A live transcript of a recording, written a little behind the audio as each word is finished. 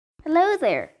Hello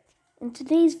there! In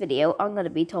today's video, I'm going to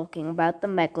be talking about the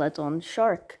megladon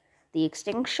shark, the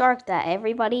extinct shark that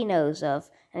everybody knows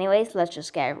of. Anyways, let's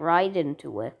just get right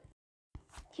into it.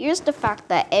 Here's the fact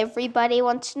that everybody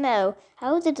wants to know: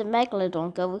 how did the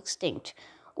megalodon go extinct?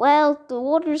 Well, the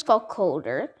waters got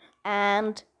colder,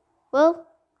 and, well,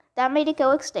 that made it go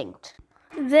extinct.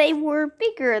 They were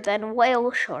bigger than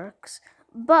whale sharks,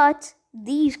 but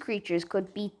these creatures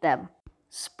could beat them.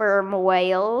 Sperm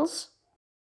whales,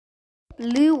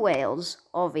 blue whales,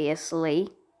 obviously,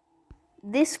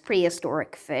 this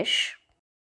prehistoric fish,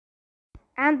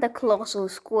 and the colossal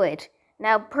squid.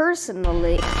 Now,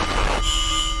 personally,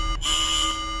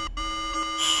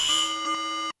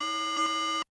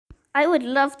 I would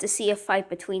love to see a fight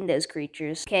between those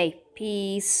creatures. Okay,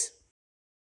 peace.